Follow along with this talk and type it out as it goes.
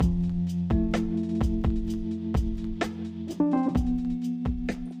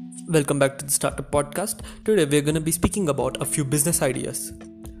Welcome back to the Startup Podcast. Today we're going to be speaking about a few business ideas.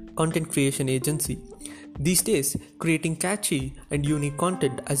 Content creation agency. These days, creating catchy and unique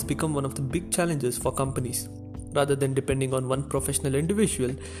content has become one of the big challenges for companies. Rather than depending on one professional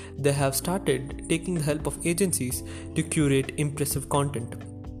individual, they have started taking the help of agencies to curate impressive content.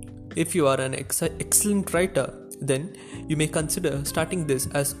 If you are an excellent writer, then you may consider starting this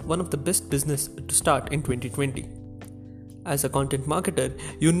as one of the best business to start in 2020. As a content marketer,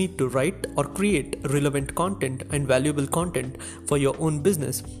 you need to write or create relevant content and valuable content for your own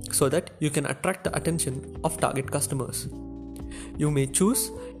business so that you can attract the attention of target customers. You may choose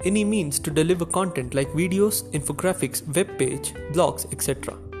any means to deliver content like videos, infographics, web page, blogs,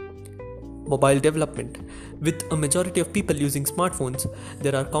 etc. Mobile development. With a majority of people using smartphones,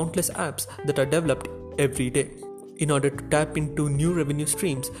 there are countless apps that are developed every day. In order to tap into new revenue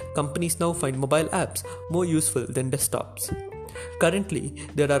streams, companies now find mobile apps more useful than desktops. Currently,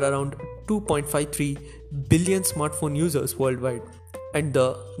 there are around 2.53 billion smartphone users worldwide, and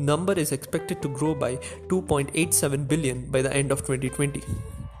the number is expected to grow by 2.87 billion by the end of 2020.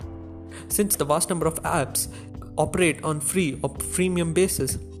 Since the vast number of apps operate on free or freemium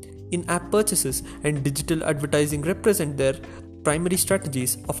basis, in-app purchases and digital advertising represent their primary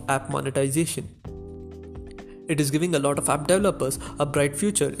strategies of app monetization. It is giving a lot of app developers a bright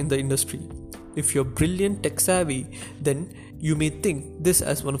future in the industry. If you're brilliant tech savvy, then you may think this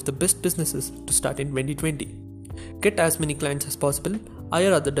as one of the best businesses to start in 2020. Get as many clients as possible,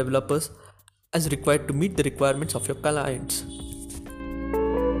 hire other developers as required to meet the requirements of your clients.